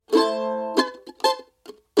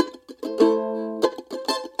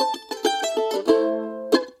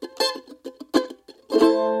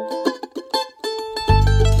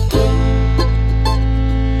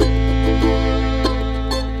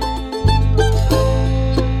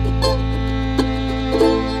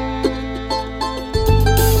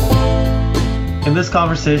this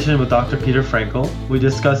conversation with Dr. Peter Fraenkel, we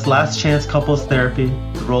discuss last chance couples therapy,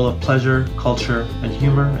 the role of pleasure, culture, and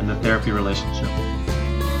humor in the therapy relationship.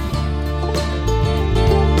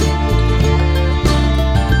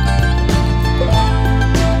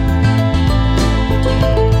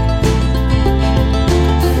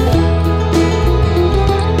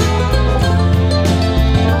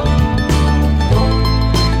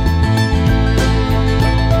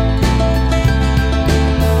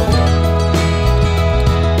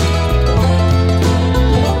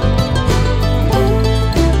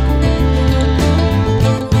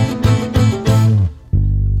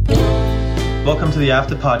 Welcome to the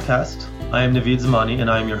After Podcast. I am Navid Zamani and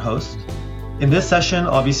I am your host. In this session,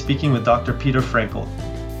 I'll be speaking with Dr. Peter Fraenkel.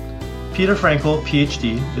 Peter Fraenkel,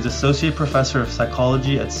 PhD, is Associate Professor of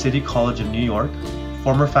Psychology at City College of New York,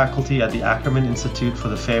 former faculty at the Ackerman Institute for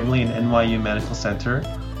the Family and NYU Medical Center,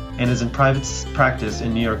 and is in private practice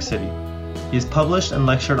in New York City. He has published and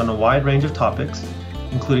lectured on a wide range of topics,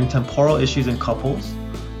 including temporal issues in couples,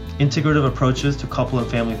 integrative approaches to couple and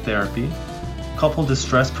family therapy, couple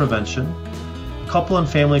distress prevention, couple and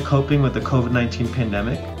family coping with the COVID-19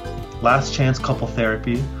 pandemic, last chance couple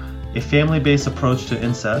therapy, a family-based approach to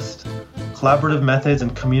incest, collaborative methods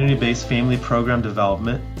and community-based family program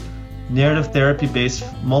development, narrative therapy-based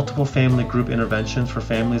multiple family group interventions for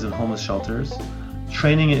families in homeless shelters,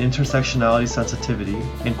 training in intersectionality sensitivity,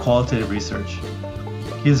 and qualitative research.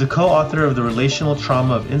 He is a co-author of The Relational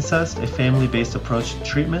Trauma of Incest, a family-based approach to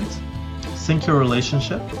treatment, Sync Your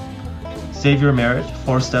Relationship, Save Your Marriage,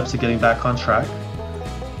 4 Steps to Getting Back on Track,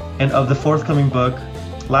 and of the forthcoming book,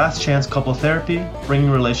 Last Chance Couple Therapy,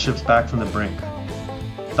 Bringing Relationships Back from the Brink.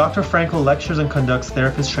 Dr. Fraenkel lectures and conducts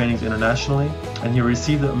therapist trainings internationally, and he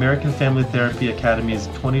received the American Family Therapy Academy's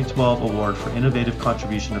 2012 Award for Innovative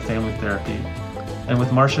Contribution to Family Therapy, and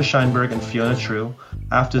with Marcia Scheinberg and Fiona True,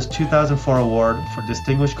 AFTA's 2004 Award for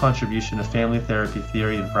Distinguished Contribution to Family Therapy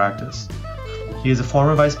Theory and Practice. He is a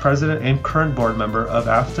former vice president and current board member of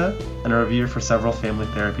AFTA and a reviewer for several family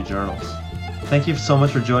therapy journals. Thank you so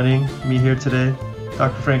much for joining me here today,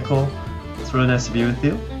 Dr. Fraenkel. It's really nice to be with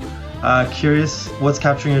you. Curious, what's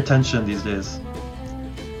capturing your attention these days?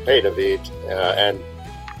 Hey, Navid, and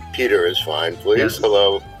Peter is fine, please. Yes.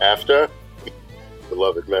 Hello, AFTA,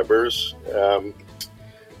 beloved members.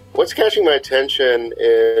 What's catching my attention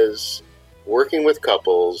is working with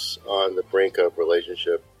couples on the brink of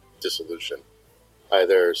relationship dissolution,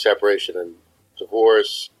 either separation and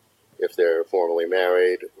divorce if they're formally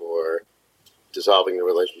married, or dissolving the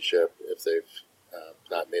relationship if they've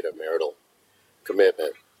not made a marital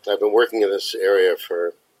commitment. I've been working in this area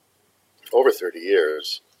for over 30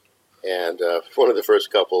 years, and one of the first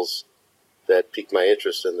couples that piqued my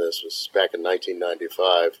interest in this was back in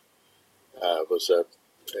 1995. Was a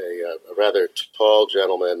rather tall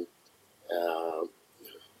gentleman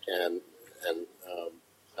and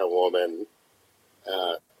a woman.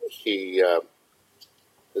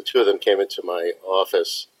 The two of them came into my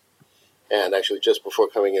office, and actually just before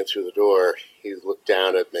coming in through the door, he looked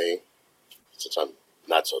down at me, since I'm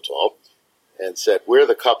not so tall, and said, "We're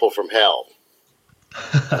the couple from hell."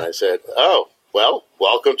 And I said, "Oh, well,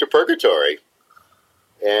 welcome to purgatory."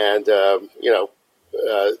 And,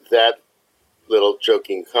 that little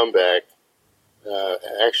joking comeback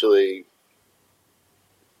actually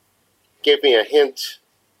gave me a hint,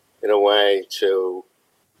 in a way, to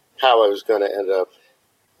how I was going to end up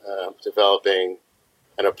developing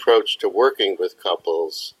an approach to working with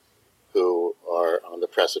couples who are on the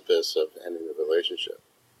precipice of ending the relationship,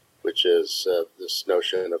 which is this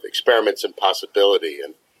notion of experiments in possibility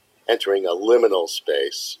and entering a liminal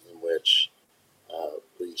space in which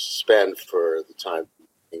we spend for the time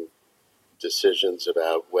making decisions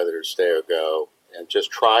about whether to stay or go, and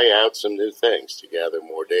just try out some new things to gather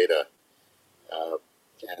more data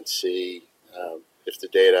and see if the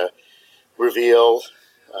data reveal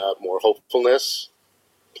more hopefulness,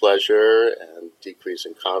 pleasure, and decrease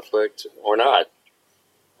in conflict or not.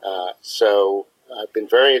 So I've been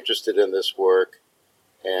very interested in this work,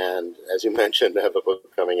 and as you mentioned, I have a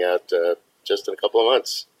book coming out just in a couple of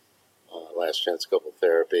months, Last Chance Couple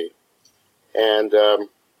Therapy. And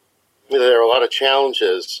there are a lot of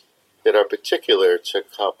challenges that are particular to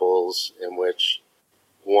couples in which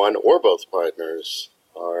one or both partners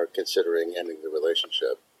are considering ending the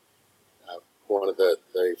relationship. One of the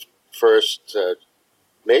first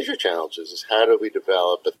major challenges is, how do we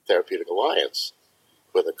develop a therapeutic alliance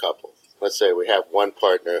with a couple? Let's say we have one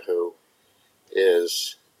partner who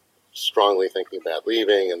is strongly thinking about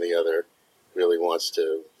leaving and the other really wants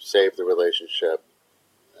to save the relationship.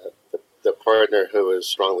 The partner who is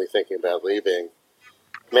strongly thinking about leaving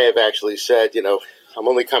may have actually said, I'm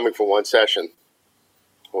only coming for one session.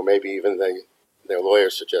 or maybe even their lawyer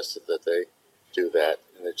suggested that they do that,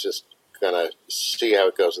 and they're just going to see how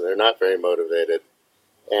it goes, and they're not very motivated,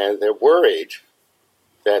 and they're worried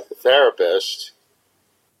that the therapist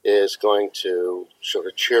is going to sort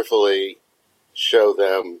of cheerfully show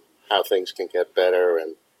them how things can get better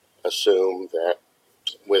and assume that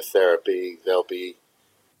with therapy they'll be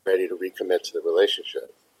ready to recommit to the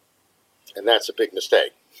relationship. And that's a big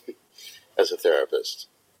mistake as a therapist,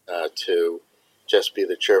 to just be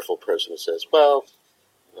the cheerful person who says, well,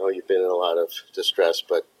 you've been in a lot of distress,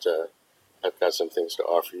 but I've got some things to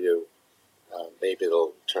offer you. Maybe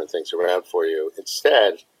it'll turn things around for you.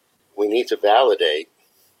 Instead, we need to validate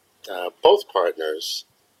both partners'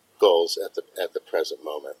 goals at the present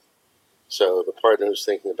moment. So the partner who's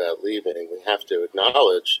thinking about leaving, we have to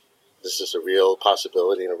acknowledge this is a real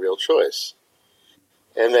possibility and a real choice.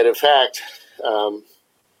 And that, in fact,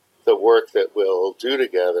 the work that we'll do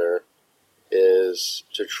together is,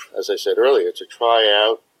 as I said earlier, to try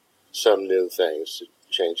out some new things, to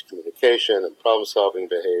change communication and problem-solving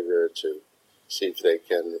behavior, to see if they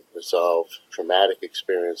can resolve traumatic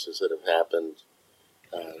experiences that have happened,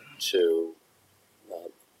 to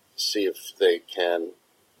see if they can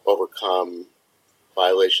overcome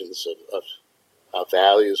violations of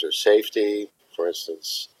values or safety, for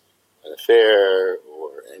instance, an affair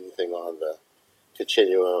or anything on the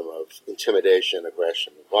continuum of intimidation,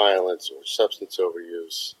 aggression, and violence, or substance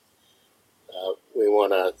overuse. We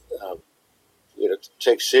want to,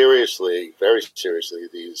 take seriously, very seriously,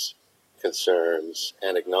 these concerns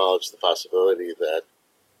and acknowledge the possibility that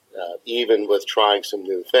even with trying some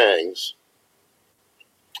new things,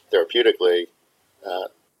 therapeutically,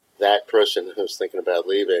 that person who's thinking about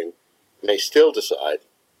leaving may still decide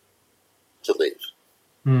to leave.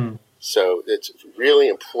 Mm. So it's really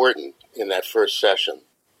important in that first session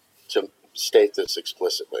to state this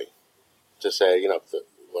explicitly, to say,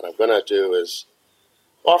 what I'm going to do is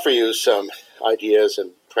offer you some ideas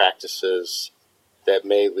and practices that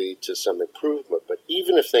may lead to some improvement. But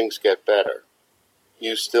even if things get better,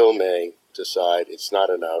 you still may decide it's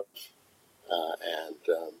not enough, and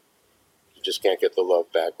you just can't get the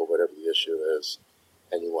love back or whatever the issue is,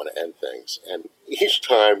 and you want to end things. And each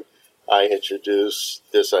time I introduce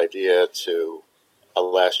this idea to a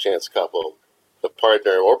last chance couple, the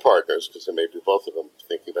partner or partners, because there may be both of them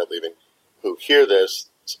thinking about leaving, who hear this,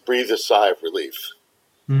 breathe a sigh of relief.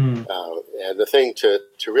 Mm. And the thing to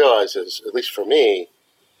realize is, at least for me,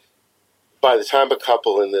 by the time a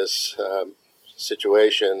couple in this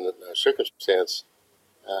situation or circumstance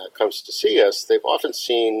comes to see us, they've often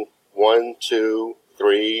seen 1, 2,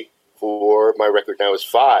 3, 4, my record now is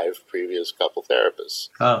 5 previous couple therapists.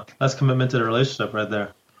 Oh, that's commitment to the relationship right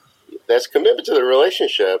there. That's commitment to the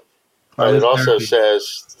relationship. But it also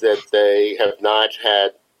says that they have not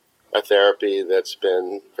had a therapy that's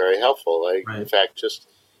been very helpful. I, in fact, just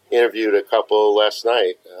interviewed a couple last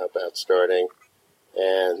night about starting.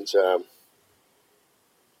 And,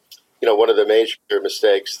 one of the major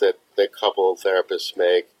mistakes that couple therapists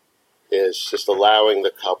make is just allowing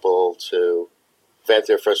the couple to vent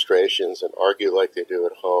their frustrations and argue like they do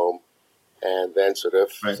at home, and then sort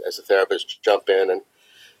of, as a therapist, jump in and,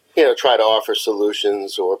 try to offer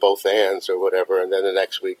solutions or both hands or whatever, and then the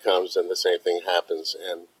next week comes and the same thing happens,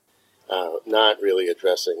 and not really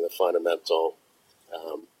addressing the fundamental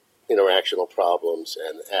interactional problems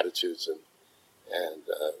and attitudes and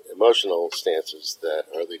emotional stances that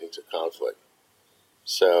are leading to conflict.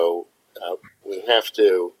 So we have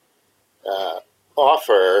to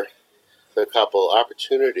offer the couple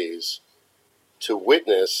opportunities to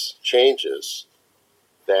witness changes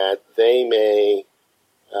that they may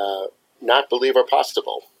not believe are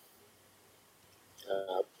possible.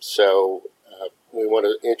 So we want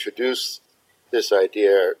to introduce this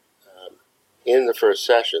idea in the first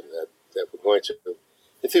session that we're going to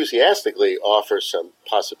enthusiastically offer some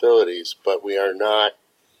possibilities, but we are not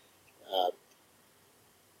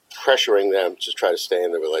pressuring them to try to stay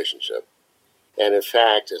in the relationship. And in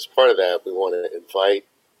fact, as part of that, we want to invite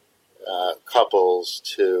couples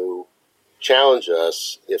to challenge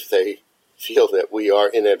us if they feel that we are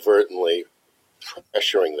inadvertently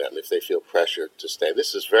pressuring them, if they feel pressured to stay.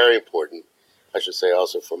 This is very important, I should say,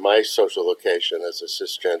 also for my social location as a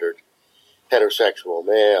cisgendered heterosexual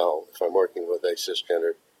male. If I'm working with a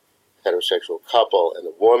cisgendered heterosexual couple and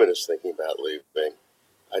the woman is thinking about leaving,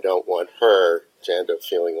 I don't want her to end up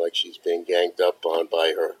feeling like she's being ganged up on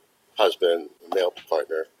by her husband, the male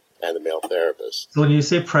partner, and the male therapist. So when you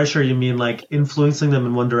say pressure, you mean like influencing them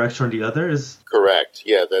in one direction or the other? Is correct.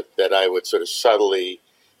 Yeah, that I would sort of subtly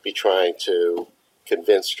be trying to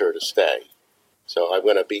convince her to stay. So I'm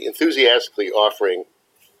going to be enthusiastically offering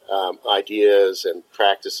ideas and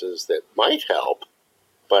practices that might help,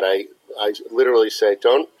 but I literally say,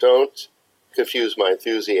 don't confuse my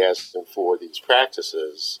enthusiasm for these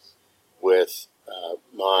practices with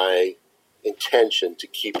my intention to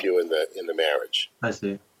keep you in the marriage. I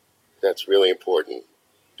see. That's really important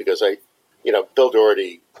because Bill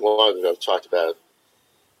Doherty long ago talked about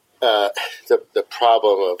the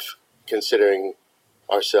problem of considering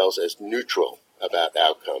ourselves as neutral about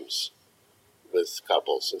outcomes with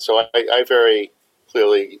couples. And so I very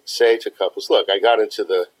clearly say to couples, look, I got into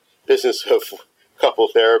the business of couple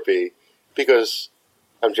therapy because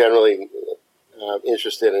I'm generally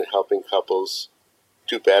interested in helping couples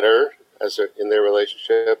do better in their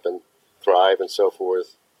relationship and thrive and so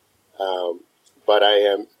forth. But I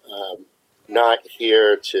am not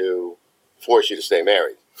here to force you to stay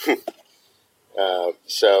married.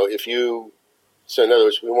 So in other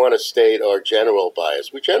words, we want to state our general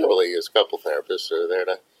bias. We generally, as couple therapists, are there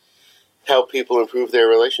to help people improve their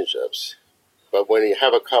relationships. But when you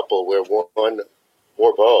have a couple where one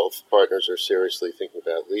or both partners are seriously thinking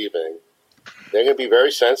about leaving, they're going to be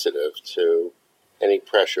very sensitive to any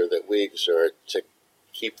pressure that we exert to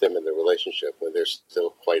keep them in the relationship when they're still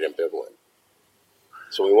quite ambivalent.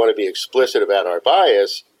 So we want to be explicit about our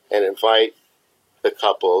bias and invite the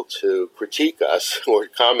couple to critique us or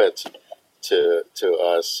comment to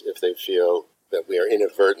us if they feel that we are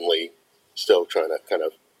inadvertently still trying to kind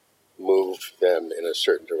of move them in a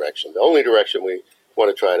certain direction. The only direction we want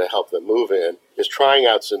to try to help them move in is trying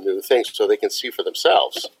out some new things so they can see for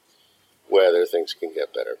themselves whether things can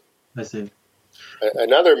get better. I see.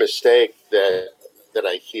 Another mistake that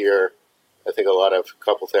I hear, I think a lot of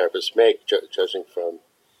couple therapists make, judging from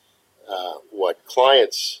what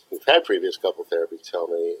clients who've had previous couple therapy tell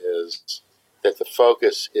me, is that the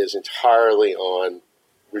focus is entirely on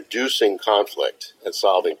reducing conflict and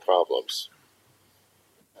solving problems.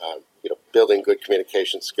 Building good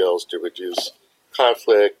communication skills to reduce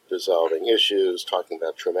conflict, resolving issues, talking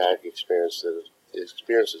about traumatic experiences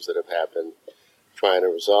that have happened, trying to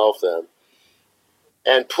resolve them,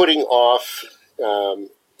 and putting off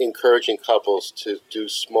encouraging couples to do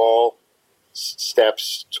small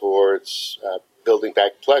steps towards building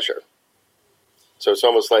back pleasure. So it's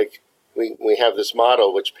almost like we have this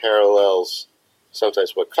model which parallels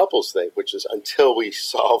sometimes what couples think, which is until we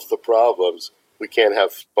solve the problems, we can't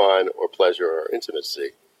have fun or pleasure or intimacy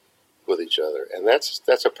with each other. And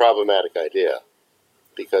that's a problematic idea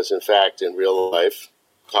because, in fact, in real life,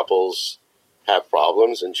 couples have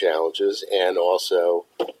problems and challenges and also,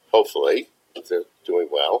 hopefully, if they're doing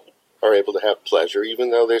well, are able to have pleasure even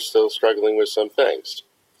though they're still struggling with some things.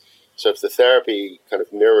 So if the therapy kind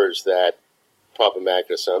of mirrors that problematic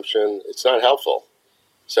assumption, it's not helpful.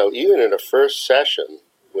 So even in a first session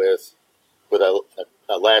with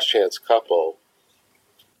a last chance couple,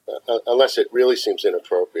 unless it really seems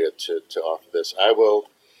inappropriate to offer this, I will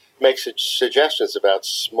make suggestions about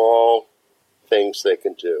small things they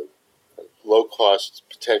can do, low cost,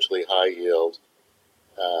 potentially high yield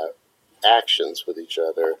actions with each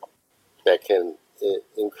other that can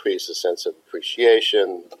increase a sense of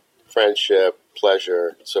appreciation, friendship,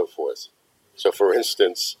 pleasure, and so forth. So, for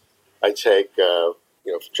instance, I take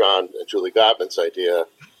John and Julie Gottman's idea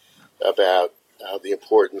about the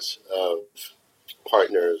importance of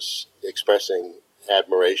partners expressing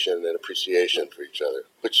admiration and appreciation for each other,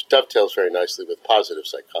 which dovetails very nicely with positive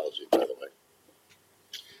psychology, by the way.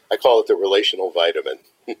 I call it the relational vitamin.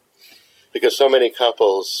 Because so many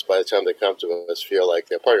couples, by the time they come to us, feel like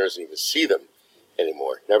their partner doesn't even see them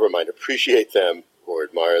anymore, never mind appreciate them or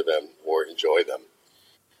admire them or enjoy them.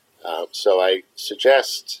 So I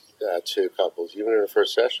suggest to couples, even in the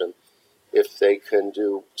first session, if they can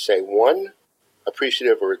do, say, one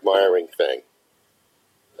appreciative or admiring thing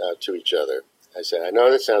to each other. I said, I know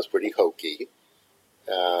that sounds pretty hokey,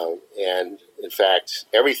 and in fact,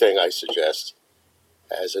 everything I suggest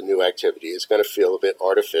as a new activity is going to feel a bit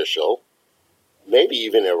artificial, maybe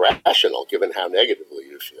even irrational, given how negatively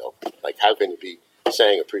you feel. Like, how can you be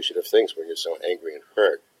saying appreciative things when you're so angry and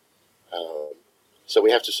hurt? So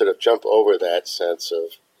we have to sort of jump over that sense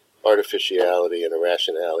of artificiality and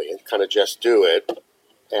irrationality and kind of just do it.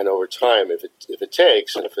 And over time, if it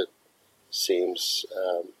takes and if it seems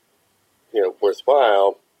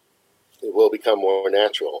worthwhile, it will become more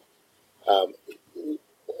natural.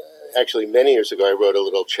 Actually, many years ago, I wrote a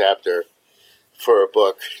little chapter for a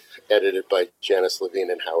book edited by Janice Levine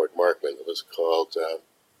and Howard Markman. It was called,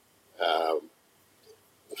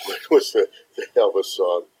 what was the Elvis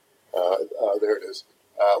song? There it is.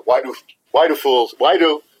 Why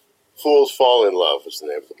do fools fall in love? Was the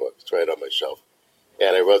name of the book. It's right on my shelf.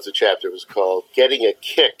 And I wrote the chapter. It was called "Getting a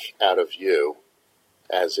Kick Out of You,"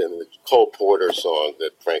 as in the Cole Porter song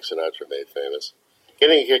that Frank Sinatra made famous.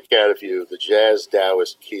 Getting a kick out of you, the jazz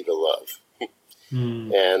Taoist key to love.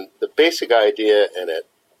 And the basic idea in it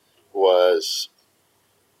was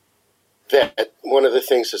that one of the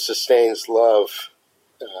things that sustains love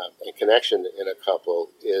and connection in a couple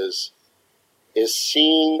is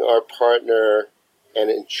seeing our partner and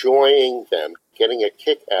enjoying them, getting a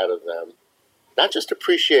kick out of them, not just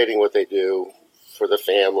appreciating what they do for the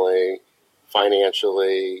family,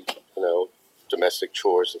 financially, domestic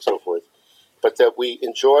chores and so forth, but that we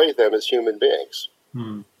enjoy them as human beings,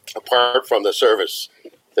 apart from the service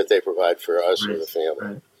that they provide for us or the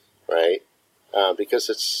family, right? Because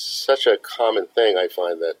it's such a common thing, I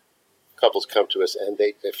find, that couples come to us and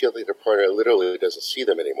they feel that their partner literally doesn't see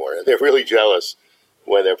them anymore. And they're really jealous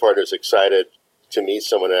when their partner's excited to meet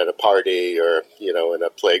someone at a party or, in a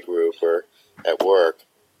play group or at work.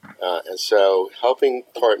 And so helping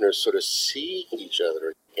partners sort of see each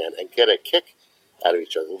other again and get a kick out of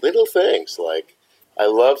each other. Little things like, I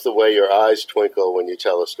love the way your eyes twinkle when you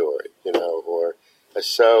tell a story, or I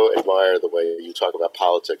so admire the way you talk about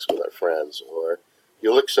politics with our friends, or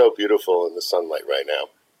you look so beautiful in the sunlight right now.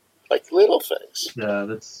 Like little things. Yeah,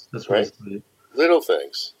 that's right. Sweet. Little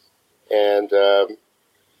things. And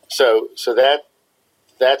so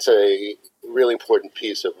that's a really important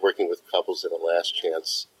piece of working with couples in a last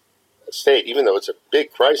chance state, even though it's a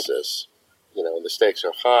big crisis, and the stakes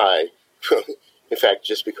are high. In fact,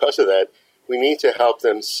 just because of that, we need to help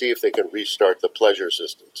them see if they can restart the pleasure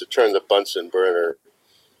system, to turn the Bunsen burner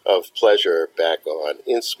of pleasure back on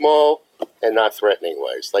in small and not threatening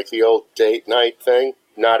ways. Like the old date night thing,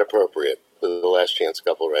 not appropriate for the last chance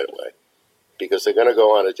couple right away. Because they're going to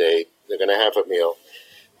go on a date, they're going to have a meal,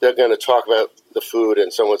 they're going to talk about the food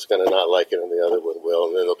and someone's going to not like it and the other one will,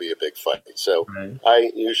 and then there'll be a big fight. So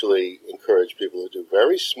I usually encourage people to do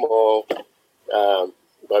very small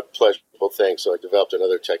but pleasurable things. So I developed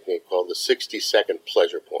another technique called the 60-second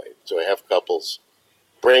pleasure point. So I have couples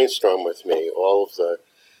brainstorm with me all of the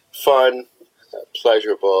fun,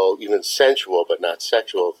 pleasurable, even sensual but not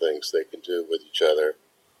sexual things they can do with each other,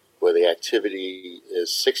 where the activity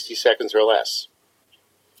is 60 seconds or less.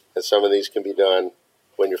 And some of these can be done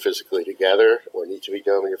when you're physically together, or need to be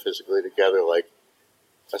done when you're physically together, like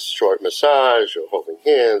a short massage, or holding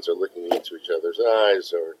hands, or looking into each other's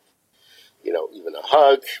eyes, or, even a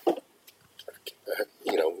hug,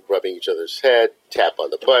 rubbing each other's head, tap on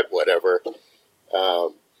the butt, whatever,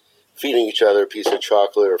 feeding each other a piece of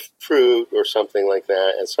chocolate or fruit or something like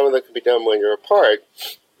that. And some of them can be done when you're apart,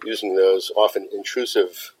 using those often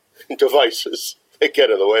intrusive devices that get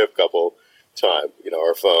in the way of couple time,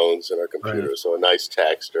 our phones and our computers. Right. So a nice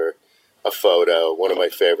text or a photo. One of my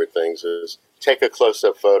favorite things is take a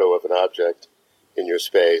close-up photo of an object in your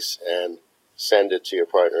space and send it to your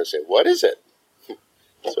partner and say, what is it?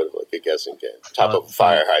 Sort of like a guessing game. Top of a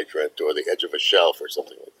fire hydrant or the edge of a shelf or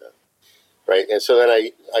something like that. Right? And so then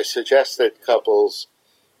I suggest that couples,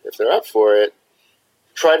 if they're up for it,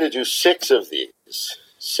 try to do 6 of these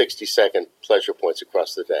 60-second pleasure points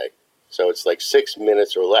across the day. So it's like 6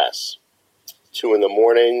 minutes or less. 2 in the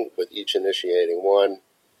morning, with each initiating one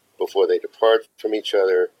before they depart from each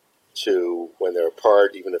other, 2 when they're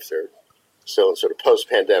apart, even if they're still in sort of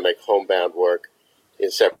post-pandemic homebound work in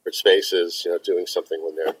separate spaces, doing something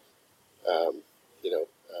when they're,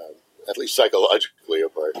 at least psychologically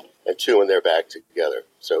apart, and 2 when they're back together.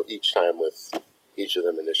 So each time with each of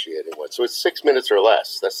them initiating one. So it's 6 minutes or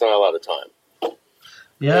less. That's not a lot of time.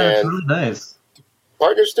 Yeah, it's really nice.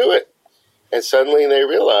 Partners do it. And suddenly they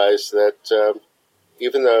realize that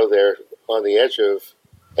even though they're on the edge of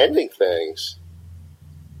ending things,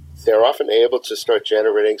 they're often able to start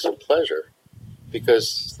generating some pleasure.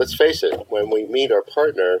 Because, let's face it, when we meet our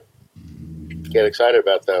partner, get excited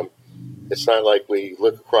about them, it's not like we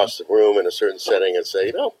look across the room in a certain setting and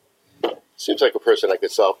say, seems like a person I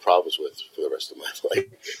could solve problems with for the rest of my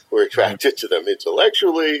life. We're attracted to them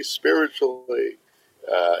intellectually, spiritually,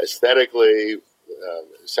 aesthetically,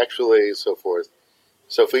 sexually, so forth.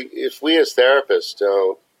 So if we as therapists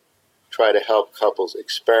don't try to help couples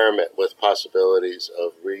experiment with possibilities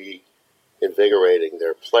of reinvigorating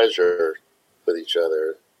their pleasure with each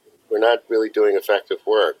other, we're not really doing effective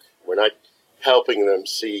work. We're not helping them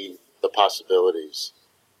see the possibilities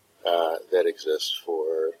that exist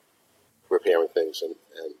for repairing things and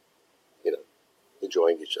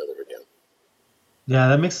enjoying each other again. Yeah,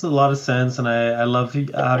 that makes a lot of sense, and I love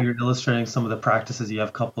how you're illustrating some of the practices you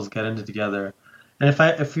have couples get into together. And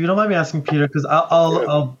if you don't mind me asking, Peter, because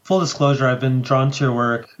I'll full disclosure, I've been drawn to your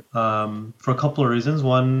work for a couple of reasons.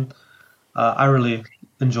 One, I really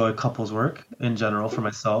enjoy couples work in general for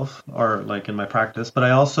myself, or like in my practice, but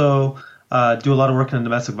I also do a lot of work in the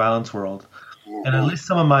domestic violence world, and at Mm-hmm. least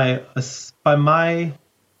some of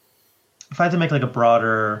if I had to make like a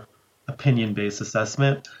broader opinion-based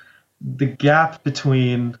assessment, the gap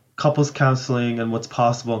between couples counseling and what's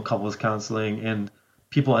possible in couples counseling and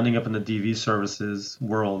people ending up in the DV services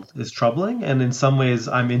world is troubling. And in some ways,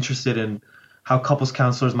 I'm interested in how couples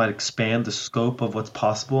counselors might expand the scope of what's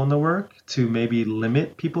possible in the work to maybe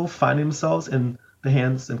limit people finding themselves in the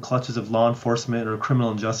hands and clutches of law enforcement or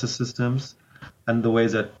criminal justice systems and the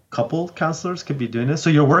ways that couple counselors could be doing this. So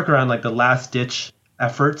your work around like the last ditch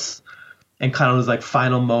efforts and kind of those like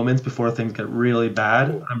final moments before things get really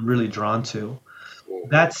bad, I'm really drawn to. Mm-hmm.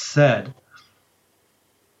 That said,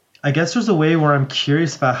 I guess there's a way where I'm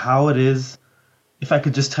curious about how it is. If I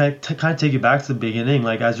could just kind of take you back to the beginning,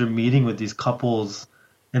 like as you're meeting with these couples,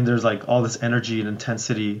 and there's like all this energy and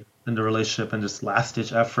intensity in the relationship and just last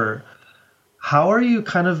ditch effort. How are you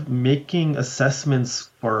kind of making assessments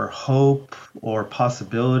for hope or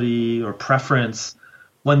possibility or preference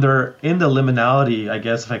when they're in the liminality, I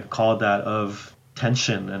guess if I could call it that, of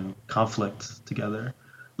tension and conflict together?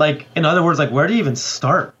 Like, in other words, like where do you even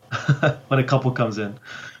start when a couple comes in?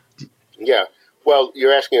 Yeah. Well,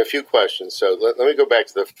 you're asking a few questions. So let me go back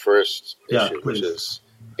to the first Yeah, issue, which please. is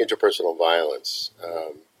interpersonal violence.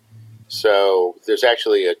 So there's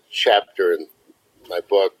actually a chapter in my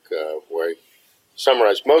book where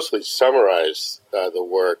I mostly summarize the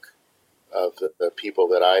work of the people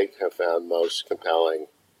that I have found most compelling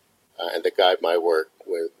and that guide my work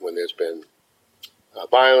when there's been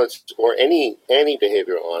violence or any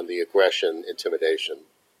behavior on the aggression, intimidation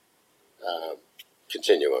um,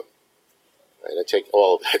 continuum. And I take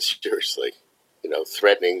all of that seriously,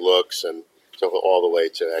 threatening looks and so all the way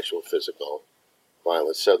to actual physical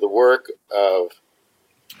violence. So the work of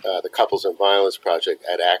the Couples and Violence Project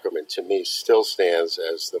at Ackerman, to me, still stands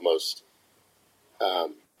as the most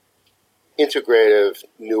um, integrative,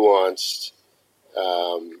 nuanced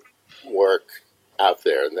work out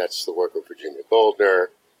there. And that's the work of Virginia Goldner,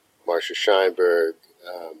 Marcia Scheinberg,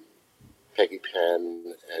 um, Peggy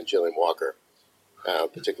Penn, and Jillian Walker.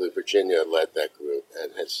 Particularly Virginia led that group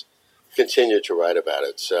and has continued to write about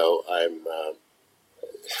it. So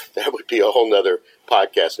that would be a whole nother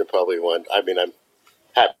podcast and probably one. I mean, I'm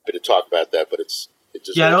happy to talk about that, but it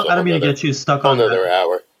Yeah, deserves I don't mean to get you stuck whole on that. nother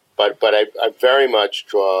hour. But I very much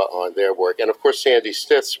draw on their work, and of course Sandy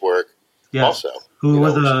Stith's work Yes, also. who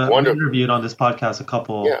was Which is we wonderful. interviewed on this podcast a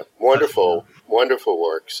couple Yeah, sessions ago. wonderful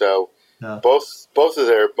work. So Yeah. both of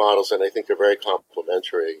their models, and I think they're very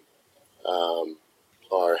complementary, um,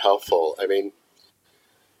 are helpful. I mean,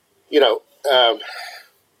 you know, um,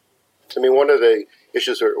 one of the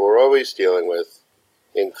issues that we're always dealing with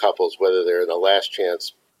in couples, whether they're in the last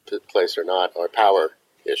chance place or not, are power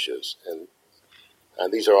issues, and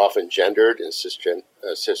these are often gendered and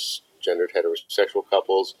cisgendered heterosexual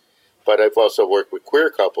couples. But I've also worked with queer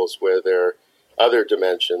couples where there are other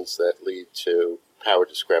dimensions that lead to power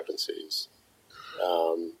discrepancies.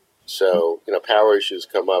 Power issues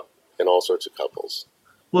come up in all sorts of couples.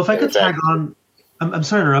 Well, if I And in could tag fact, on, I'm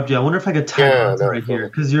sorry to interrupt you. I wonder if I could tag yeah, on to no, right go here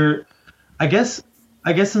ahead. because I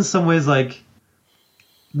guess, in some ways, like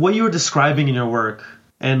what you were describing in your work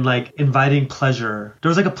and like inviting pleasure. There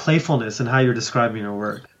was like a playfulness in how you're describing your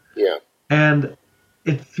work, Yeah, and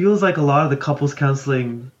it feels like a lot of the couples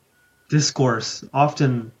counseling discourse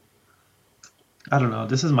often. I don't know.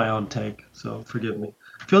 This is my own take, so forgive me.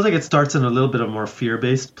 Feels like it starts in a little bit of a more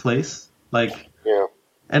fear-based place, like. yeah,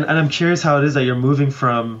 And I'm curious how it is that you're moving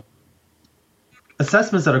from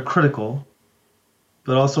assessments that are critical,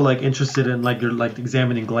 but also like interested in like you're like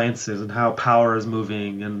examining glances and how power is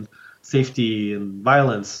moving and safety and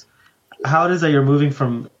violence. How it is that you're moving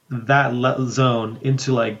from that zone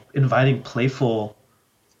into like inviting playful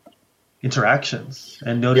interactions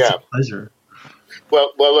and yeah. noticing pleasure.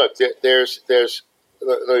 Well. Look, there's.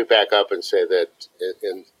 Let me back up and say that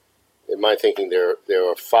in my thinking, there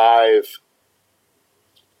are five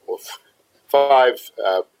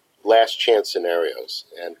last chance scenarios,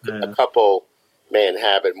 and a Yeah. couple may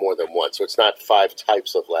inhabit more than one. So it's not five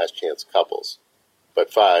types of last chance couples,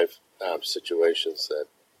 but five situations that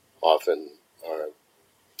often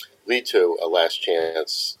lead to a last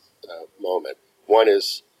chance moment. One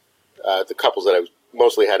is the couples that I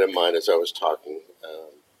mostly had in mind as I was talking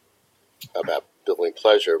about building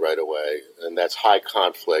pleasure right away, and that's high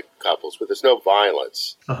conflict couples where there's no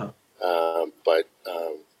violence, Uh-huh.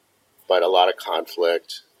 but a lot of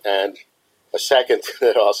conflict. And a second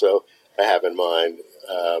that also I have in mind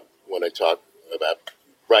when I talk about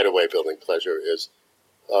right away building pleasure is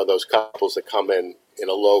those couples that come in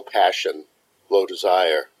a low passion, low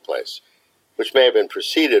desire place. which may have been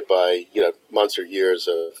preceded by, months or years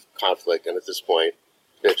of conflict. And at this point,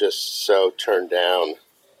 they're just so turned down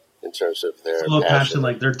in terms of their Full of passion, passion.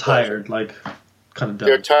 like they're tired, like kind of done.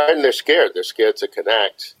 They're tired and they're scared. They're scared to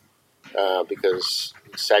connect because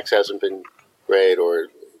sex hasn't been great, or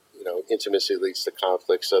intimacy leads to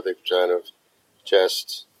conflict. So they've kind of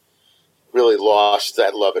just really lost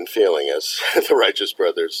that love and feeling, as the Righteous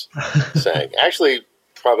Brothers sang. Actually,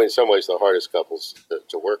 probably in some ways the hardest couples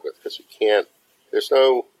to work with, because there's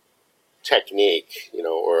no technique,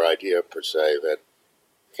 or idea per se that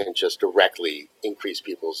can just directly increase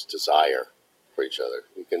people's desire for each other.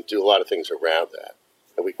 We can do a lot of things around that,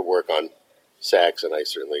 and we can work on sex, and I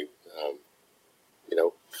certainly,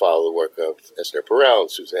 follow the work of Esther Perel and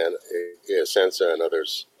Suzanne Iasenza and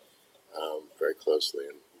others very closely,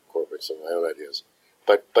 and incorporate some of my own ideas.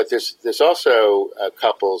 But there's also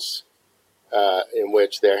couples in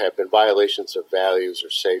which there have been violations of values or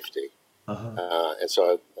safety. And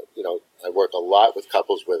so, I work a lot with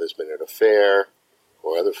couples where there's been an affair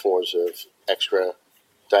or other forms of extra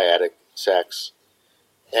dyadic sex,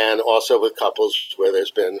 and also with couples where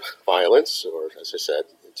there's been violence or, as I said,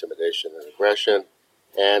 intimidation and aggression,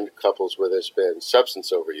 and couples where there's been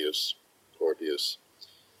substance overuse or abuse.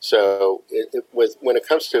 So when it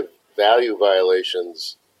comes to value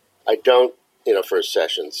violations, I don't, first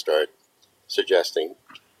session start suggesting,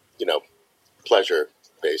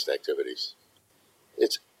 pleasure-based activities.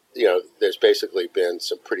 It's, there's basically been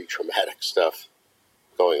some pretty traumatic stuff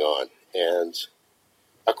going on. And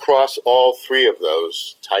across all three of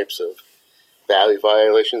those types of value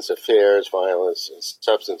violations, affairs, violence, and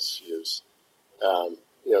substance use,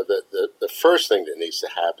 the first thing that needs to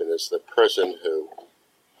happen is the person who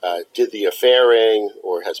did the affairing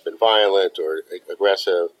or has been violent or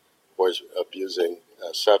aggressive or is abusing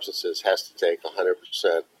substances has to take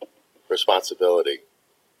 100% responsibility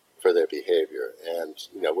for their behavior. And,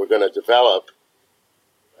 we're going to develop,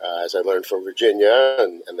 as I learned from Virginia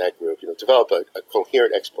and that group, develop a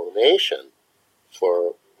coherent explanation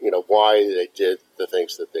for, why they did the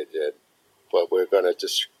things that they did. But we're going to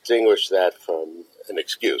distinguish that from an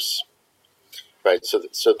excuse, right?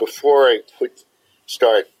 So before I would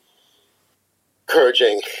start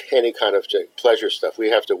encouraging any kind of pleasure stuff, we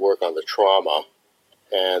have to work on the trauma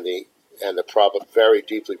and the very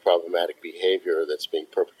deeply problematic behavior that's being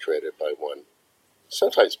perpetrated by one,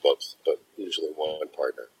 sometimes both, but usually one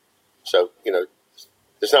partner. So,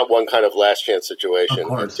 there's not one kind of last chance situation. Of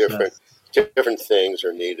course, different things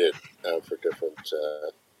are needed for different.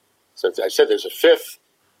 So I said there's a fifth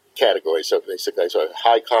category. So basically,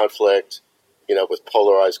 high conflict, with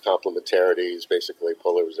polarized complementarities, basically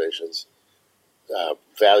polarizations,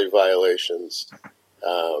 value violations.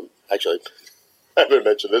 Actually, I haven't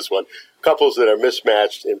mentioned this one. Couples that are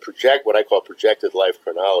mismatched in what I call projected life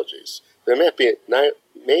chronologies. There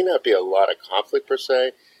may not be a lot of conflict per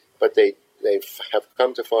se, but they have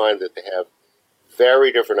come to find that they have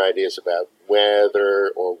very different ideas about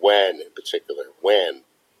whether or when, in particular, when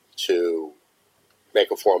to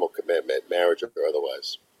make a formal commitment, marriage or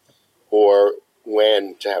otherwise, or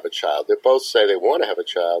when to have a child. They both say they want to have a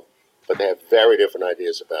child, but they have very different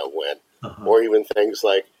ideas about when, or even things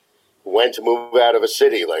like when to move out of a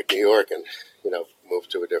city like New York and, move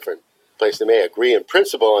to a different place. They may agree in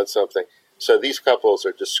principle on something. So these couples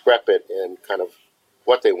are discrepant in kind of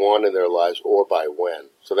what they want in their lives or by when.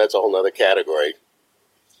 So that's a whole other category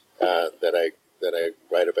that I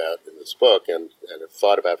write about in this book and have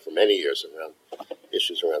thought about for many years around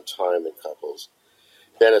issues around time in couples.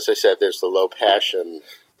 Then, as I said, there's the low passion,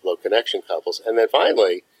 low connection couples. And then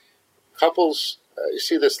finally, couples, you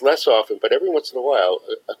see this less often, but every once in a while,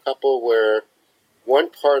 a couple where one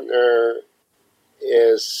partner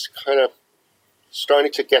is kind of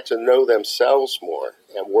starting to get to know themselves more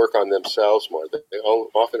and work on themselves more. They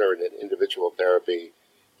often are in an individual therapy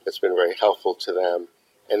that's been very helpful to them,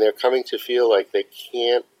 and they're coming to feel like they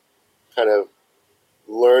can't kind of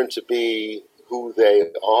learn to be who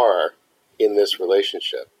they are in this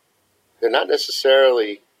relationship. They're not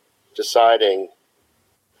necessarily deciding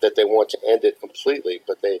that they want to end it completely,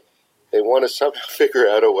 but they want to somehow figure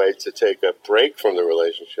out a way to take a break from the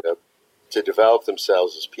relationship to develop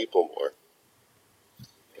themselves as people more.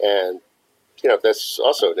 And, that's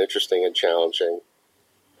also an interesting and challenging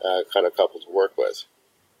kind of couple to work with.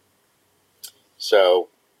 So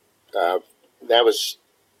that was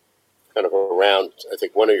kind of around, I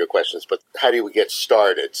think, one of your questions, but how do we get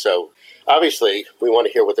started? So obviously, we want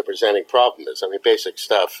to hear what the presenting problem is. I mean, basic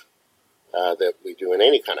stuff that we do in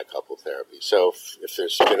any kind of couple therapy. So if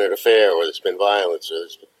there's been an affair or there's been violence,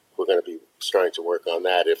 we're going to be starting to work on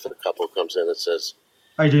that. If the couple comes in and says,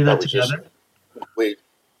 are you doing that together?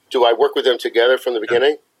 do I work with them together from the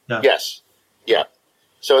beginning? Yeah. Yes. Yeah.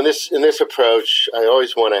 So in this approach, I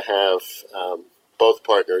always want to have both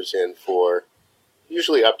partners in for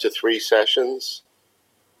usually up to 3 sessions,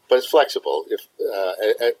 but it's flexible. If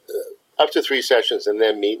up to 3 sessions, and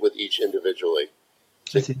then meet with each individually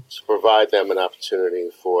to provide them an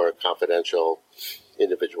opportunity for a confidential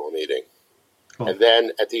individual meeting. Cool. And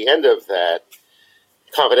then at the end of that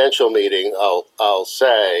confidential meeting, I'll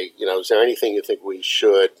say, is there anything you think we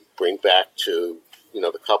should bring back to,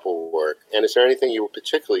 the couple work? And is there anything you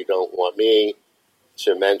particularly don't want me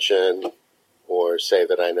to mention or say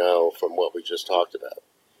that I know from what we just talked about?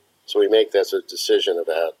 So we make that a decision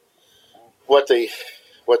about what the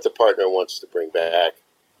partner wants to bring back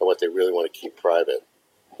and what they really want to keep private.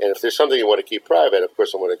 And if there's something you want to keep private, of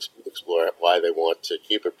course I want to explore why they want to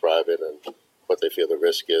keep it private and what they feel the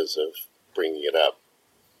risk is of bringing it up.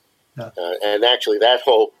 Yeah. And actually that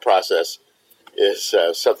whole process is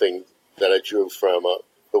something that I drew from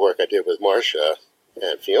the work I did with Marcia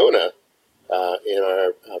and Fiona in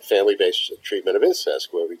our family-based treatment of incest,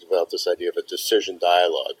 where we developed this idea of a decision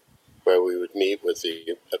dialogue, where we would meet with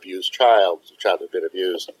the abused child, the child had been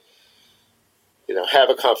abused, have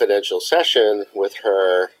a confidential session with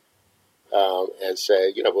her and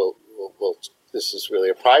say, we'll this is really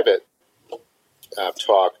a private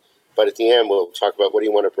talk, but at the end we'll talk about what do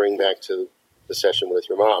you want to bring back to the session with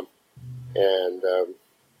your mom, and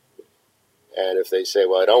if they say,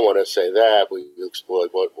 well, I don't want to say that, we explore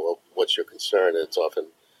what's your concern. And it's often,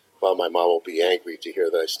 well, my mom will be angry to hear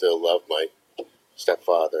that I still love my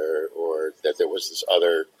stepfather, or that there was this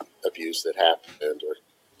other abuse that happened, or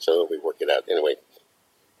so we work it out. Anyway,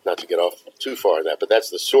 not to get off too far on that, but that's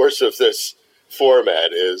the source of this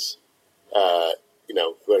format is,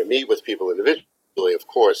 going to meet with people individually, of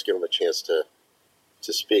course, give them a chance to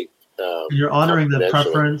speak. You're honoring the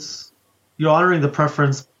preference. You're honoring the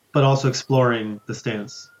preference, but also exploring the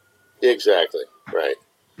stance. Exactly, right.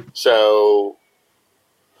 So,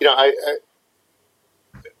 I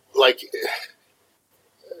like,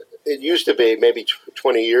 it used to be maybe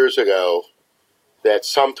 20 years ago that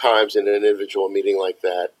sometimes in an individual meeting like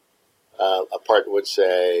that, a partner would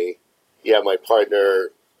say, yeah, my partner,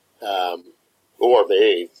 or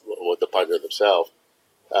me, or the partner themselves,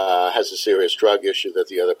 has a serious drug issue that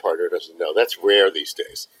the other partner doesn't know. That's rare these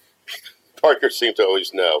days. Partners seem to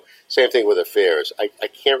always know. Same thing with affairs. I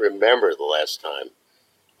can't remember the last time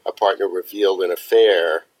a partner revealed an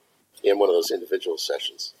affair in one of those individual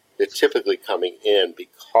sessions. They're typically coming in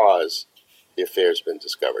because the affair's been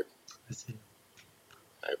discovered. I see.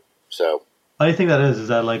 Right. So, how do you think that is? Is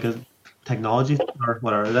that like a technology or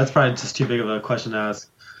whatever? That's probably just too big of a question to ask.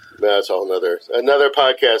 That's all another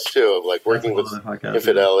podcast too, of like working with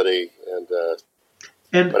infidelity, and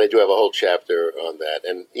but I do have a whole chapter on that,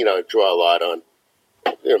 and I draw a lot on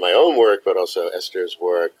my own work, but also Esther's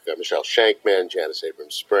work, Michelle Shankman, Janice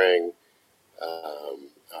Abrams-Spring,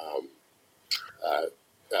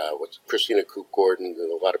 Christina Koop Gordon,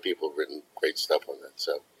 and a lot of people have written great stuff on that.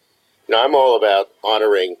 So, I'm all about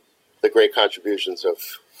honoring the great contributions of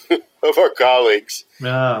of our colleagues,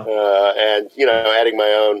 and adding my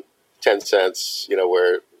own 10 cents,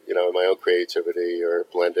 where my own creativity or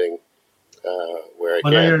blending where I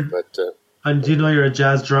can. But and do you're a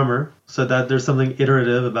jazz drummer, so that there's something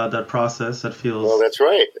iterative about that process that feels. Well, that's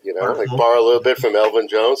right. Like borrow a little bit from Elvin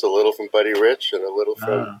Jones, a little from Buddy Rich, and a little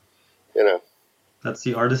from That's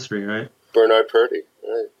the artistry, right? Bernard Purdy,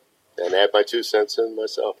 right? And add my 2 cents in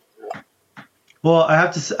myself. Yeah. Well, I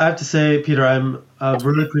have to say, Peter, I'm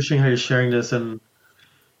really appreciating how you're sharing this, and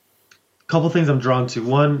a couple things I'm drawn to.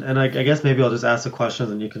 One, and I guess maybe I'll just ask the questions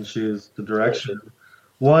and you can choose the direction. Sure.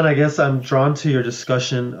 One, I guess I'm drawn to your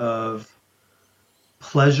discussion of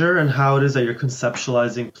pleasure and how it is that you're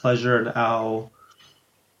conceptualizing pleasure, and how.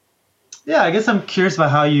 Yeah, I guess I'm curious about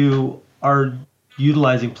how you are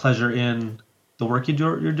utilizing pleasure in the work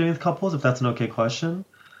you're doing with couples, if that's an okay question.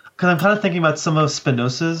 Because I'm kind of thinking about some of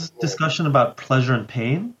Spinoza's discussion about pleasure and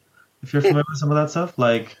pain, if you're familiar with some of that stuff.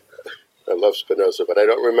 Like, I love Spinoza, but I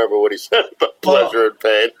don't remember what he said about pleasure and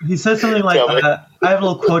pain. He said something like, I have a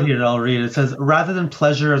little quote here that I'll read. It says, rather than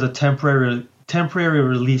pleasure as a temporary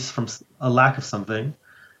release from a lack of something,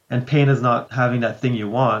 and pain as not having that thing you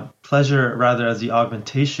want, pleasure rather as the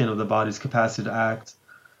augmentation of the body's capacity to act,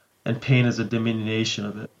 and pain as a diminution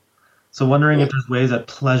of it. So wondering if there's ways that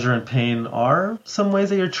pleasure and pain are some ways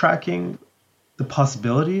that you're tracking the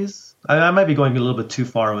possibilities. I might be going a little bit too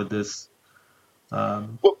far with this.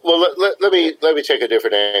 Well, let me take a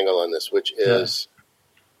different angle on this, which is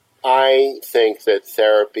I think that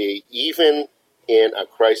therapy, even in a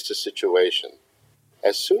crisis situation,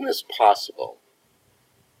 as soon as possible,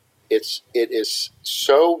 it is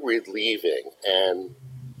so relieving and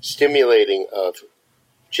stimulating of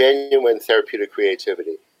genuine therapeutic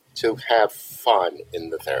creativity to have fun in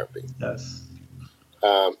the therapy. Yes.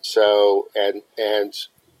 I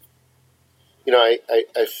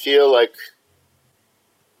feel like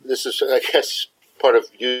this is, I guess, part of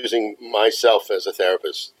using myself as a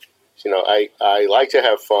therapist. I like to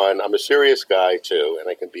have fun. I'm a serious guy too, and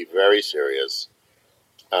I can be very serious.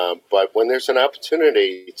 But when there's an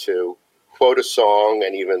opportunity to quote a song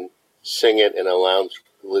and even sing it in a lounge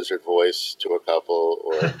lizard voice to a couple,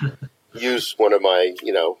 or use one of my,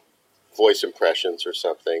 voice impressions or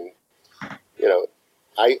something,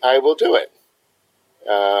 I will do it.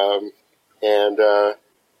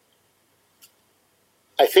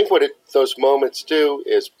 I think what those moments do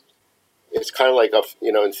is it's kind of like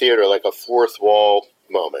in theater, like a fourth wall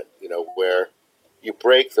moment, where you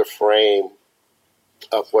break the frame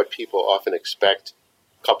of what people often expect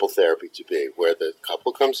couple therapy to be, where the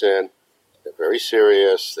couple comes in, they're very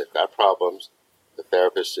serious, they've got problems, the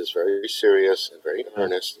therapist is very serious and very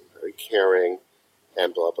earnest and very caring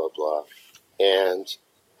and blah, blah, blah. And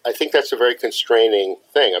I think that's a very constraining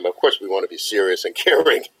thing. I mean, of course, we want to be serious and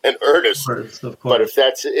caring and earnest, Of course. But if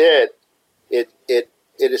that's it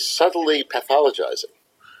is subtly pathologizing.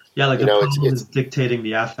 Yeah, like the problem is dictating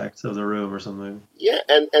the affects of the room or something. Yeah,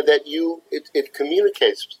 and that it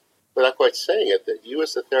communicates, without quite saying it, that you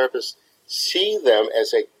as the therapist see them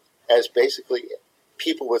as basically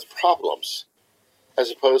people with problems,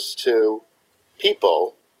 as opposed to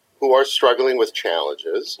people who are struggling with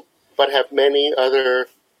challenges, but have many other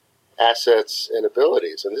assets and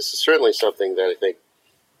abilities. And this is certainly something that I think,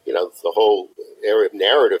 the whole area of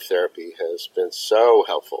narrative therapy has been so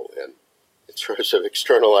helpful in terms of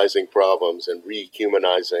externalizing problems and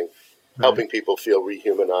rehumanizing, helping people feel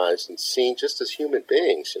rehumanized and seen just as human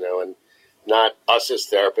beings, and not us as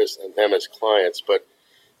therapists and them as clients, but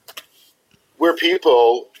we're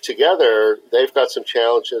people together. They've got some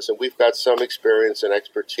challenges and we've got some experience and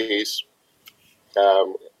expertise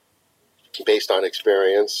based on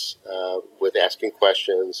experience with asking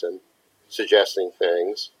questions and suggesting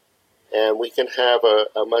things. And we can have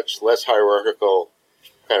a much less hierarchical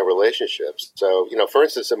kind of relationships. So, for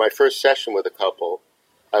instance, in my first session with a couple,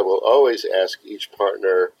 I will always ask each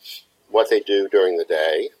partner what they do during the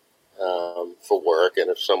day for work. And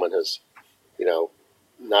if someone has,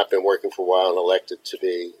 not been working for a while and elected to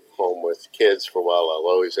be home with kids for a while, I'll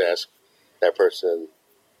always ask that person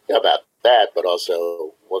about that, but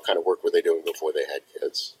also what kind of work were they doing before they had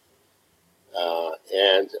kids.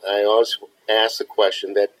 And I always ask the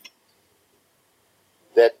question that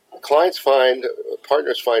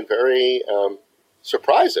partners find very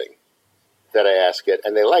surprising that I ask it,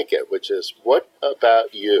 and they like it, which is, what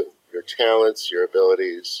about you, your talents, your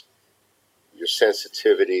abilities, your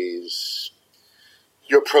sensitivities,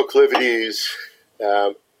 your proclivities,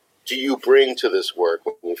 do you bring to this work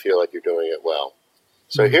when you feel like you're doing it well?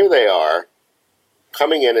 So here they are,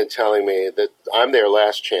 coming in and telling me that I'm their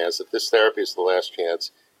last chance, that this therapy is the last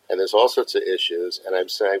chance, and there's all sorts of issues, and I'm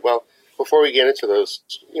saying, well, before we get into those,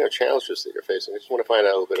 challenges that you're facing, I just want to find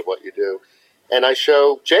out a little bit of what you do. And I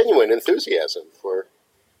show genuine enthusiasm for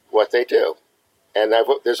what they do. And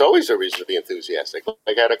there's always a reason to be enthusiastic.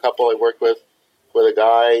 I got a couple I worked with where the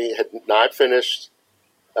guy had not finished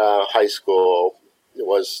high school,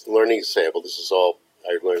 was learning disabled.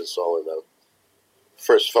 I learned this all in the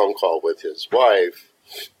first phone call with his wife.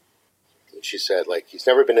 And she said, he's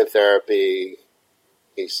never been in therapy.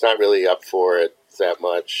 He's not really up for it that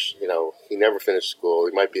much. He never finished school.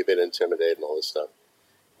 He might be a bit intimidated and all this stuff.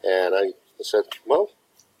 And I said, well,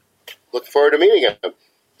 look forward to meeting him.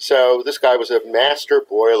 So this guy was a master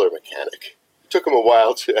boiler mechanic. It took him a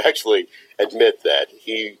while to actually admit that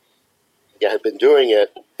he had been doing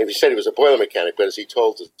it. And he said he was a boiler mechanic, but as he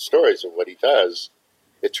told the stories of what he does,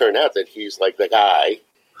 it turned out that he's like the guy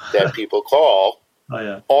that people call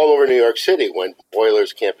all over New York City when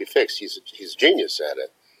boilers can't be fixed. He's a genius at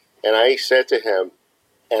it. And I said to him,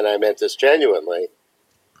 and I meant this genuinely,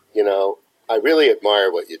 I really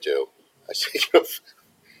admire what you do. I said, if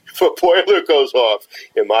a boiler goes off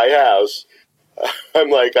in my house,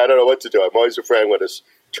 I'm like, I don't know what to do. I'm always afraid I'm going to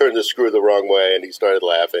turn the screw the wrong way. And he started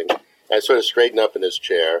laughing. And I sort of straightened up in his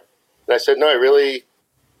chair. And I said, no, I really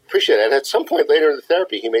appreciate it. And at some point later in the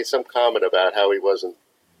therapy, he made some comment about how he wasn't,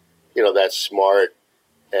 that smart.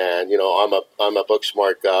 And, I'm a book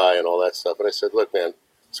smart guy and all that stuff. And I said, look, man,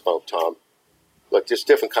 let's call him Tom. Look, there's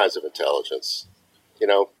different kinds of intelligence.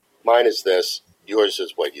 Mine is this. Yours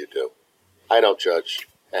is what you do. I don't judge.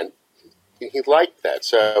 And he liked that.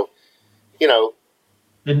 So,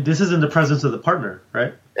 And this is in the presence of the partner,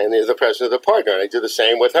 right? And is the president of the partner. And I do the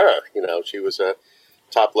same with her. She was a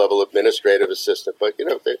top level administrative assistant, but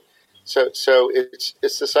so it's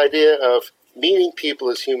this idea of meeting people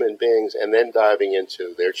as human beings and then diving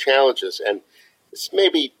into their challenges. And it's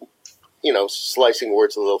maybe slicing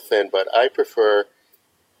words a little thin, but I prefer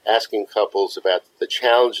asking couples about the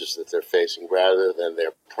challenges that they're facing rather than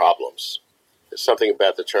their problems. There's something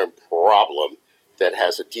about the term problem that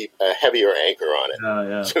has a heavier anchor on it,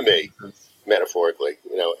 Yeah. to me, metaphorically,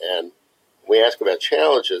 and we ask about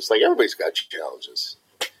challenges, like everybody's got challenges.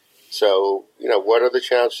 So, what are the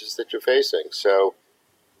challenges that you're facing? So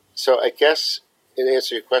I guess in answer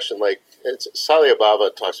to your question, Salia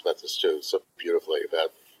Baba talks about this too, so beautifully,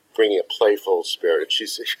 about bringing a playful spirit.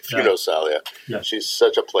 She's, if you know Salia, she's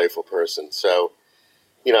such a playful person. So,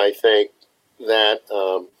 I think that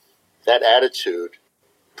that attitude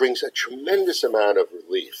brings a tremendous amount of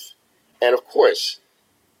relief. And of course,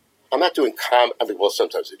 I'm not doing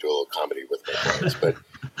sometimes I do a little comedy with my clients,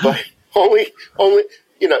 but only,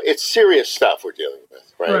 it's serious stuff we're dealing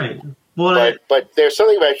with, right? Right. Well, but there's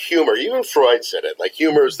something about humor. Even Freud said it. Like,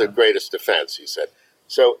 humor is the greatest defense, he said.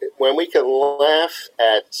 So when we can laugh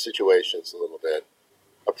at situations a little bit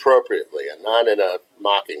appropriately and not in a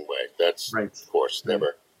mocking way, that's, right. Of course,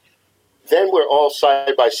 never. Then we're all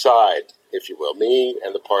side by side, if you will, me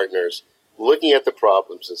and the partners, looking at the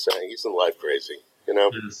problems and saying, isn't life crazy,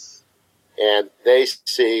 Yes. And they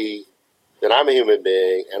see that I'm a human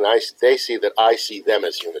being, and they see that I see them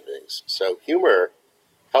as human beings. So humor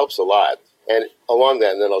helps a lot. And along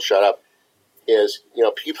that, and then I'll shut up, is,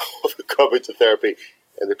 people who come into therapy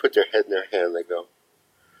and they put their head in their hand and they go,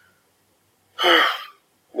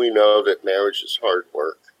 we know that marriage is hard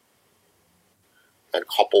work. And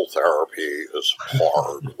couple therapy is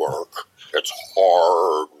hard work. It's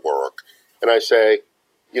hard work. And I say,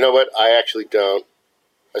 you know what? I actually don't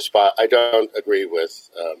agree with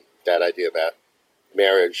that idea about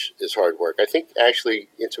marriage is hard work. I think actually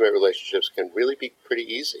intimate relationships can really be pretty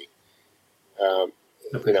easy. And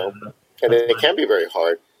they can be very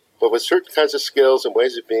hard. But with certain kinds of skills and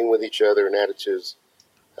ways of being with each other and attitudes,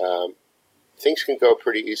 things can go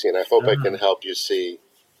pretty easy. And I hope I can help you see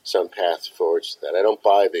some path forwards to that. I don't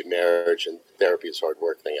buy the marriage and therapy is hard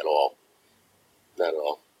work thing at all. Not at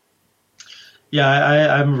all. Yeah,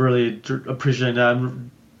 I'm really appreciating that.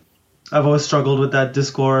 I've always struggled with that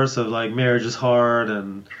discourse of like marriage is hard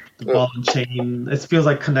and the ball and chain. It feels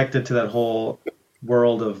like connected to that whole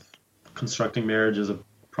world of constructing marriage is a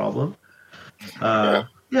problem.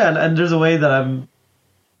 And there's a way that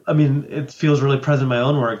it feels really present in my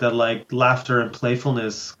own work that like laughter and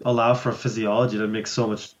playfulness allow for physiology that makes so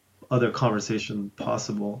much other conversation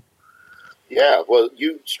possible. Yeah, well,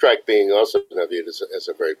 you strike being also, Navid, as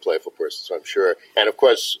a very playful person, so I'm sure. And of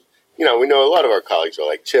course, we know a lot of our colleagues are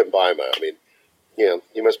like Tim Bima. I mean,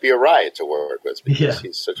 he must be a riot to work with because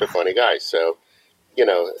he's such a funny guy. So,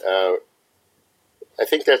 I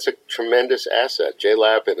think that's a tremendous asset. Jay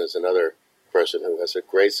Lapin is another person who has a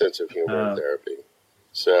great sense of humor in therapy.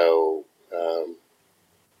 So,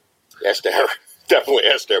 Esther, definitely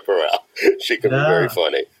Esther Perel. She can be very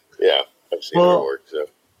funny. Yeah, I've seen her work. So.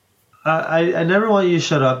 I never want you to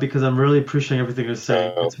shut up because I'm really appreciating everything you're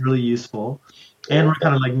saying. It's really useful. And we're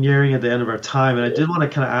kind of like nearing at the end of our time. And I did want to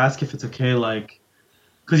kind of ask if it's okay, like,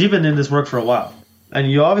 because you've been in this work for a while.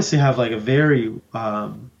 And you obviously have like a very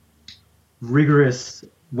rigorous,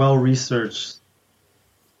 well-researched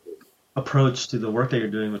approach to the work that you're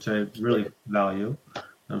doing, which I really value.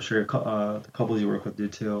 I'm sure the couples you work with do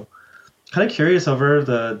too. Kind of curious over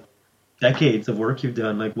the decades of work you've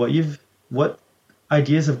done, like what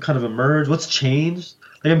ideas have kind of emerged, what's changed?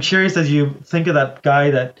 Like I'm curious as you think of that guy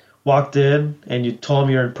that walked in and you told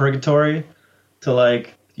him you're in purgatory to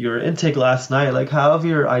like your intake last night, like how have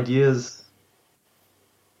your ideas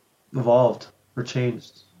evolved or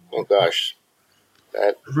changed? Oh gosh.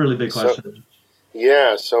 That's a really big question.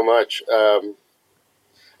 So much. I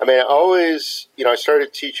always, I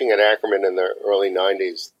started teaching at Ackerman in the early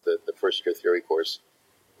 90s, the first year theory course.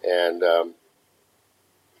 And,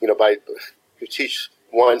 you teach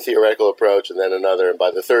one theoretical approach and then another. And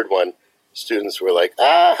by the third one, students were like,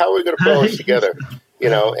 how are we going to put all this together?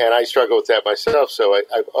 And I struggle with that myself. So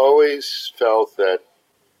I've always felt that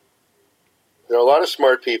there are a lot of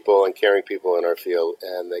smart people and caring people in our field,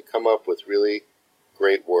 and they come up with really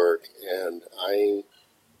great work. And I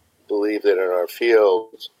believe that in our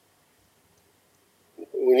field,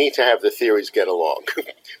 we need to have the theories get along.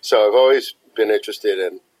 So I've always been interested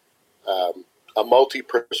in a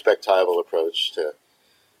multi-perspectival approach to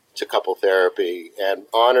couple therapy and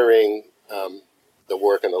honoring the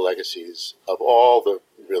work and the legacies of all the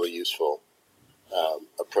really useful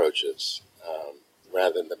approaches,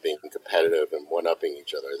 rather than being competitive and one-upping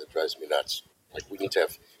each other. That drives me nuts. Like, we need to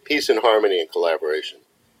have peace and harmony and collaboration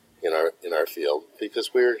in our field,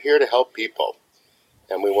 because we're here to help people,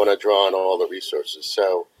 and we want to draw on all the resources.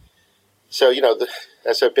 So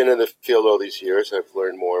as I've been in the field all these years, I've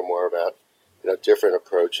learned more and more about different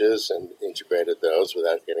approaches and integrated those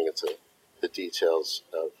without getting into the details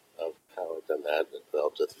of how I've done that. I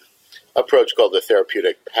developed an approach called the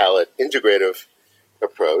therapeutic palette integrative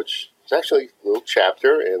approach. It's actually a little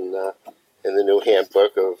chapter in the new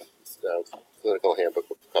handbook of clinical handbook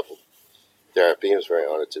of couple therapy. I was very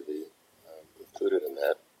honored to be included in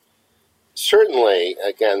that. Certainly,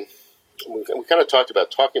 again, we kind of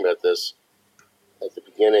talking about this at the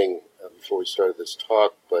beginning before we started this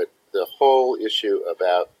talk, but the whole issue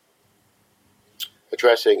about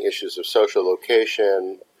addressing issues of social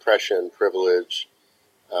location, oppression, privilege,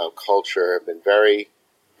 culture have been very,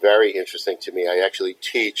 very interesting to me. I actually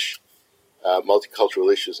teach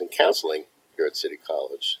multicultural issues in counseling here at City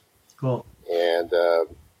College. Cool. And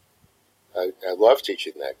I love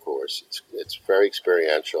teaching that course. It's very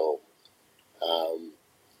experiential.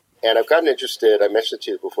 And I've gotten interested. I mentioned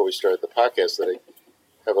to you before we started the podcast that I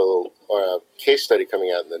have a little case study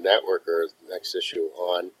coming out in the Network, or next issue,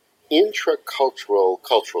 on intracultural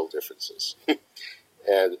cultural differences.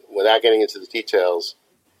 And without getting into the details,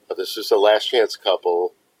 this is a last chance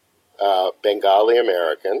couple, Bengali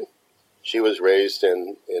American. She was raised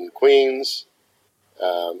in Queens.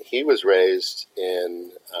 He was raised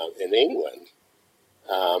in England.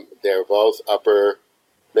 They're both upper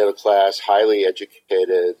middle class, highly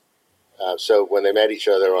educated. So when they met each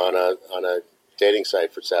other on a dating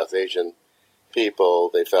site for South Asian people,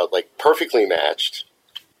 they felt like perfectly matched.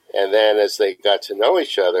 And then as they got to know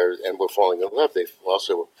each other and were falling in love, they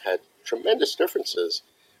also had tremendous differences,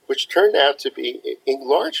 which turned out to be, in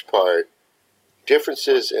large part,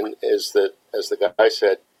 differences in, as the guy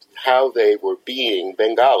said, how they were being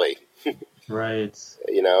Bengali. Right.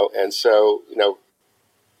 And so,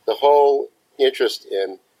 the whole interest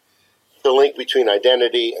in the link between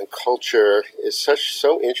identity and culture is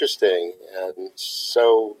so interesting and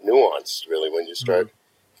so nuanced, really, when you start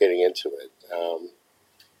getting into it.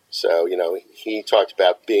 So, he talked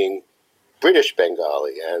about being British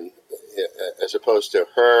Bengali, and as opposed to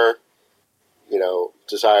her,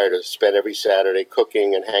 desire to spend every Saturday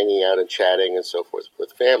cooking and hanging out and chatting and so forth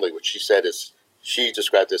with family, which she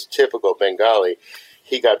described as typical Bengali.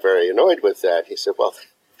 He got very annoyed with that. He said, well,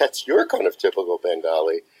 that's your kind of typical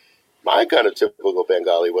Bengali. My kind of typical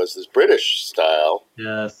Bengali was this British style,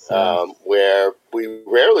 yes. Where we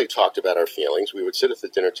rarely talked about our feelings. We would sit at the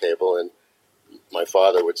dinner table, and my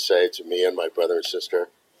father would say to me and my brother and sister,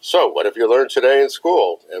 so what have you learned today in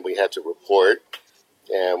school? And we had to report.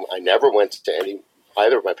 And I never went to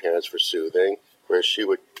either of my parents for soothing, whereas she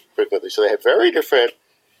would frequently. So they had very different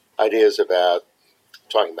ideas about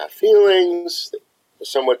talking about feelings,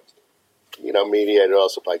 somewhat, mediated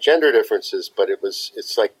also by gender differences, but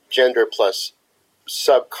it's like gender plus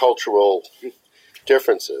subcultural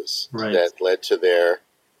differences that led to their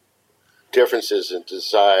differences in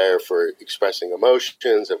desire for expressing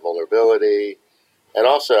emotions and vulnerability. And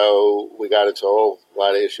also we got into a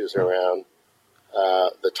lot of issues around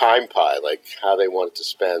the time pie, like how they wanted to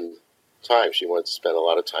spend time. She wanted to spend a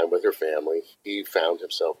lot of time with her family. He found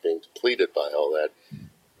himself being depleted by all that.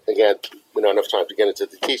 Again, we don't have enough time to get into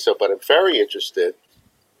the detail, but I'm very interested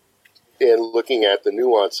in looking at the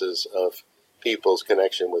nuances of people's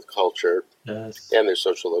connection with culture and their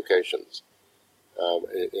social locations.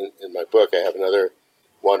 In my book, I have another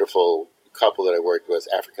wonderful couple that I worked with,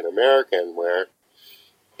 African American, where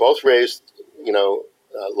both raised,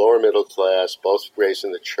 lower middle class, both raised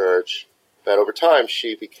in the church. But over time,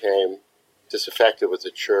 she became disaffected with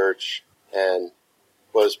the church and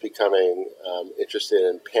was becoming interested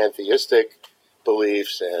in pantheistic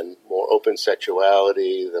beliefs and more open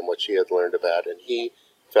sexuality than what she had learned about. And he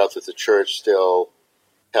felt that the church still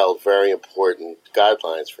held very important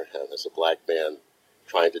guidelines for him as a black man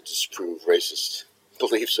trying to disprove racist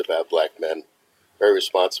beliefs about black men. Very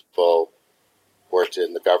responsible, worked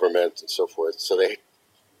in the government and so forth. So they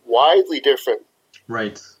widely different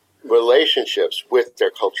relationships with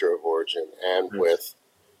their culture of origin and with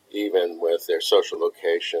their social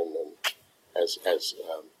location and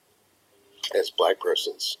as black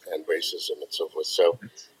persons and racism and so forth. So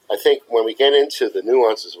I think when we get into the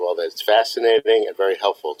nuances of all that, it's fascinating and very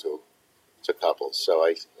helpful to couples. So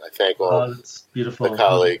I thank all the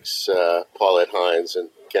colleagues, Paulette Hines and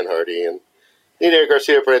Ken Hardy and Nina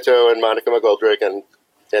Garcia-Preto and Monica McGoldrick and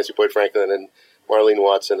Nancy Boyd Franklin and Marlene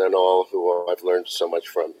Watson and all who I've learned so much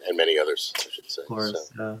from, and many others, I should say. Of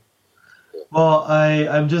course, Well,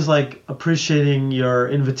 I'm just like appreciating your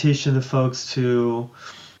invitation to folks to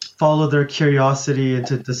follow their curiosity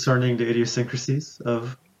into discerning the idiosyncrasies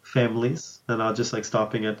of families and not just like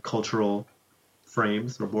stopping at cultural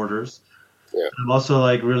frames or borders. Yeah. I'm also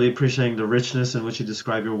like really appreciating the richness in which you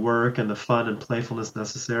describe your work and the fun and playfulness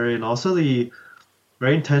necessary, and also the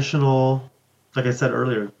very intentional, like I said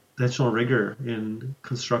earlier, intentional rigor in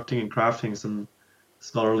constructing and crafting some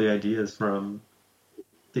scholarly ideas from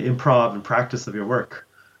the improv and practice of your work.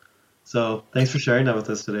 So thanks for sharing that with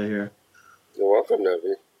us today here. You're welcome,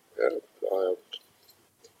 Navi. Yeah,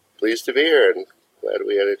 pleased to be here and glad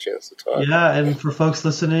we had a chance to talk. Yeah, and for folks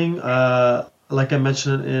listening, like I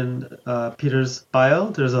mentioned in Peter's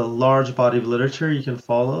bio, there's a large body of literature you can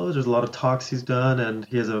follow. There's a lot of talks he's done, and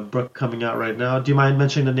he has a book coming out right now. Do you mind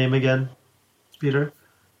mentioning the name again, Peter?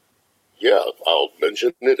 Yeah, I'll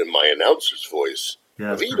mention it in my announcer's voice.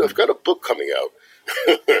 Yeah, that's Navid, I've perfect. got a book coming out.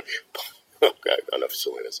 Okay, enough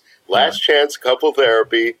silliness. Last Chance Couple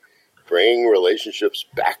Therapy, Bringing Relationships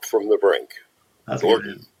Back from the Brink. That's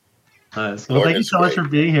Gordon. great. Nice. Well, Gordon thank you is so much great. for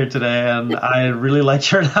being here today, and I really like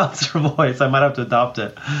your announcer voice. I might have to adopt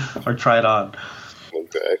it or try it on.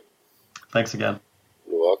 Okay. Thanks again.